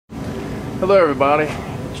Hello everybody,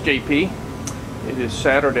 it's JP. It is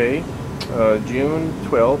Saturday, June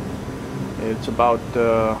 12th. It's about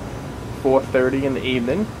 4:30 in the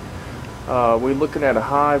evening. We're looking at a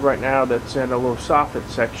hive right now that's in a little soffit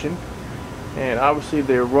section, and obviously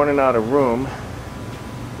they're running out of room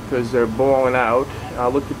because they're boiling out. I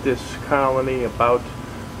looked at this colony about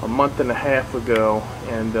a month and a half ago,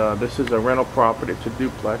 and this is a rental property. It's a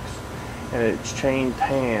duplex, and it's changed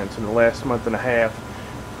hands in the last month and a half.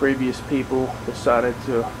 Previous people decided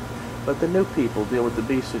to let the new people deal with the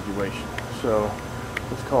bee situation. So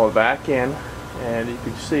let's call it back in, and you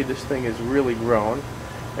can see this thing is really growing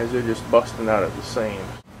as they're just busting out at the seams.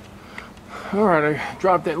 Alright, I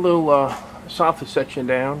dropped that little soffit section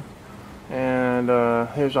down, and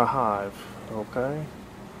here's our hive. Okay,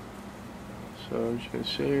 so as you can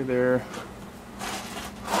see there,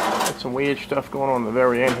 got some weird stuff going on the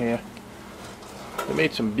very end here. They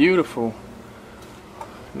made some beautiful,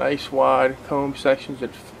 nice wide comb sections that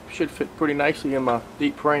should fit pretty nicely in my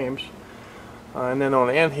deep frames, and then on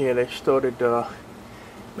the end here they started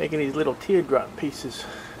making these little teardrop pieces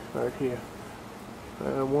right here.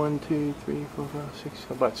 1, 2, 3, 4, 5, 6,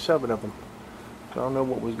 about 7 of them. So I don't know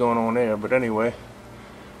what was going on there, but anyway,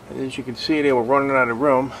 as you can see, they were running out of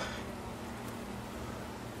room.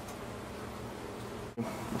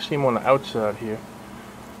 I see them on the outside here,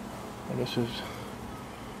 and this is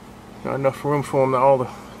not enough room for them to all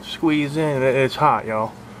squeeze in. It's hot,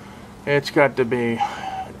 y'all. It's got to be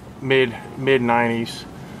mid 90s,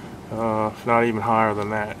 if not even higher than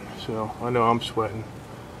that. So I know I'm sweating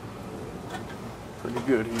pretty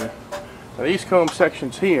good here. Now these comb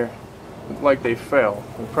sections here look like they fell.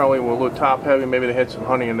 They probably were a little top heavy. Maybe they had some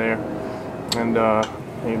honey in there, and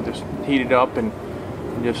they just heated up and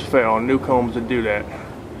just fell. New combs would do that,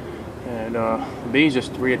 and the bees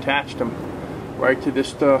just reattached them right to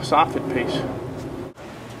this soffit piece.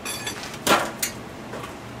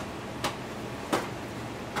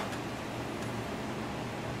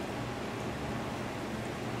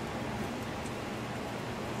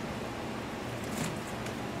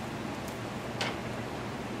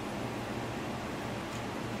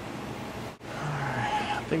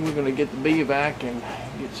 I think we're going to get the bee vac and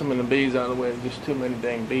get some of the bees out of the way. There's just too many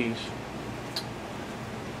dang bees.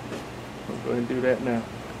 We'll go ahead and do that now.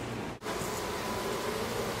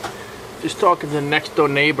 Just talking to the next door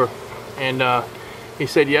neighbor, and he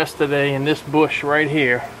said yesterday in this bush right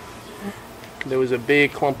here there was a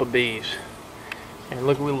big clump of bees. And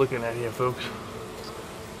look what we're looking at here, folks.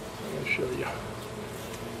 I'm going to show you.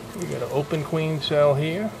 We got an open queen cell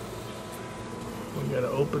here. We got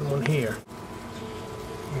an open one here.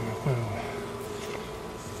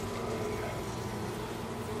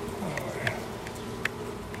 Alright.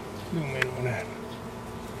 Zoom in on that.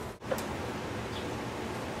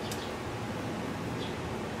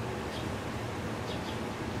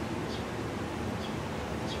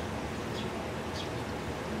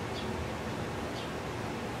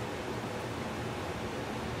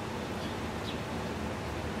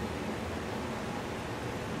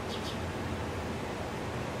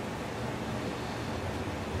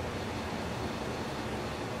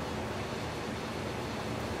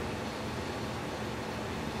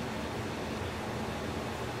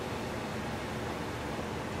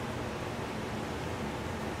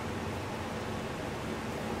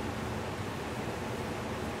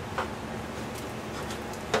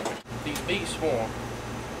 These bees swarm,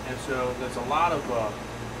 and so there's a lot of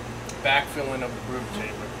backfilling of the brood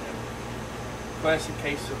chamber. Classic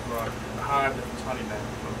case of a hive that was honey bound,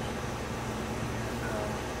 folks.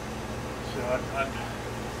 So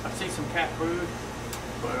I see some cat brood,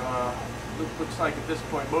 but looks like at this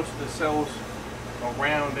point most of the cells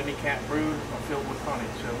around any cat brood are filled with honey.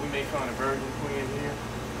 So we may find a virgin queen here,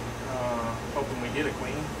 hoping we get a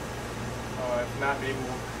queen. If not, maybe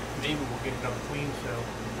we'll get another queen cell.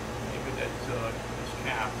 Maybe that's this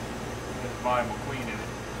cap has a viable queen in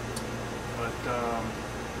it. But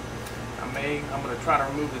I'm going to try to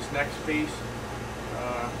remove this next piece.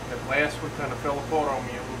 That last one kind of fell apart on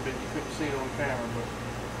me a little bit. You couldn't see it on camera, but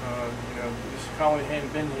you know, this colony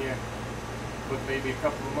hadn't been here but maybe a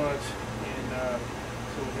couple of months, and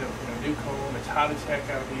so we have new comb. It's hot as heck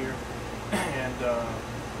out here, and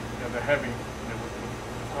they're heavy with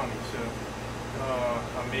honey. So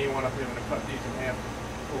I may want to be able to cut these in half,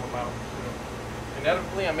 pull them out. So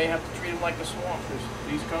inevitably, I may have to treat them like a swamp, because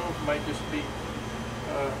these combs might just be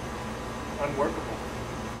unworkable.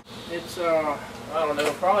 It's I don't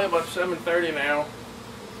know, probably about 7:30 now,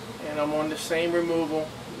 and I'm on the same removal.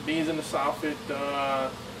 Bees in the soffit.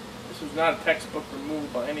 This is not a textbook removal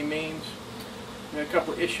by any means. There are a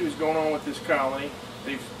couple of issues going on with this colony.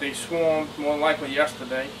 They swarmed more likely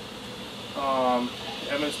yesterday,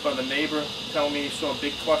 Evidenced by the neighbor telling me he saw a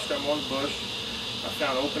big cluster in one bush. I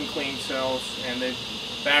found open queen cells, and they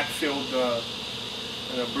backfilled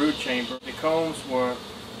the brood chamber. The combs were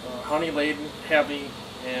honey laden, heavy,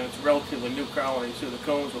 and it's a relatively new colony, so the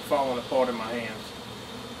combs were falling apart in my hands.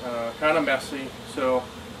 Kind of messy, so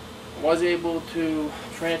I was able to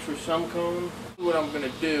transfer some comb. What I'm going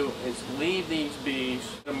to do is leave these bees,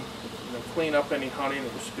 clean up any honey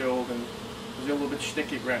that was spilled, and they're a little bit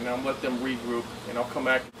sticky right now. Let them regroup, and I'll come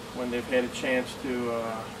back when they've had a chance to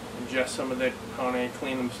ingest some of that honey,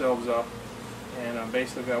 clean themselves up, and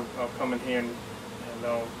basically I'll come in here and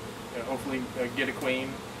I'll hopefully get a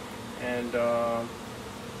queen, and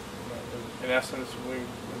in essence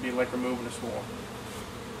it'll be like removing a swarm.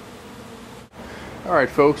 Alright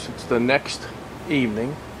folks, it's the next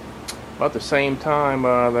evening, about the same time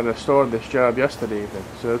that I started this job yesterday evening.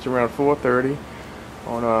 So it's around 4:30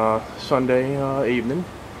 on a Sunday evening,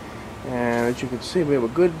 and as you can see, we have a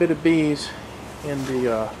good bit of bees in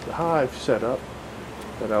the hive setup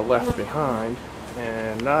that I left behind,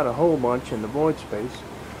 and not a whole bunch in the void space,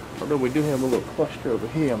 although we do have a little cluster over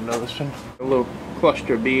here. I'm noticing a little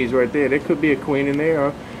cluster of bees right there. There could be a queen in there,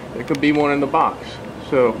 or there could be one in the box.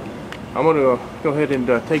 So I'm going to go ahead and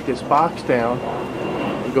take this box down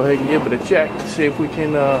and go ahead and give it a check to see if we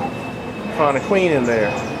can find a queen in there.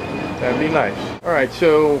 That'd be nice. Alright,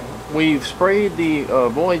 so we've sprayed the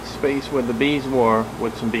void space where the bees were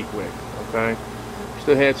with some beakwick. Okay,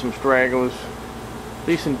 still had some stragglers,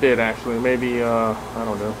 decent bit actually, maybe I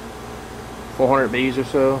don't know, 400 bees or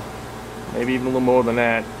so, maybe even a little more than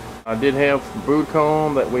that. I did have brood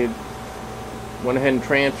comb that we went ahead and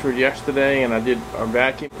transferred yesterday, and I did our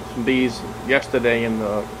vacuum some bees yesterday and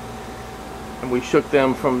we shook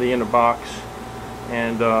them from the inner box,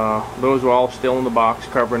 and those were all still in the box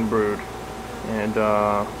covering brood. And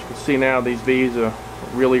as you can see now, these bees are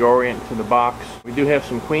really oriented to the box. We do have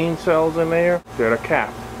some queen cells in there that are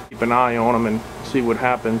capped. Keep an eye on them and see what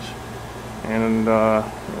happens, and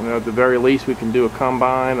at the very least we can do a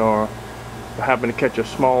combine, or if I happen to catch a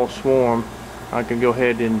small swarm, I can go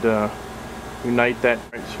ahead and unite that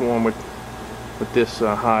swarm with this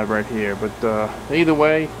hive right here. But either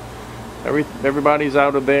way, everybody's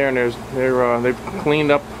out of there, and they've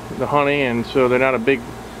cleaned up the honey, and so they're not a big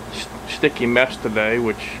sticky mess today,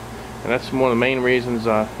 and that's one of the main reasons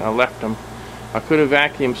I left them. I could have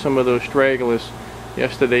vacuumed some of those stragglers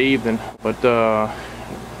yesterday evening, but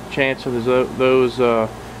chances of those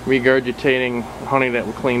regurgitating honey that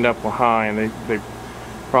were cleaned up were high, and they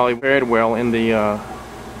probably fared well in the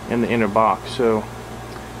inner box. So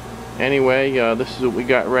anyway, this is what we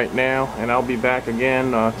got right now, and I'll be back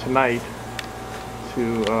again tonight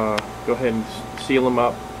to go ahead and seal them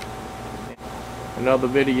up. Another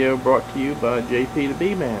video brought to you by JP the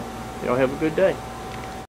Bee Man. Y'all have a good day.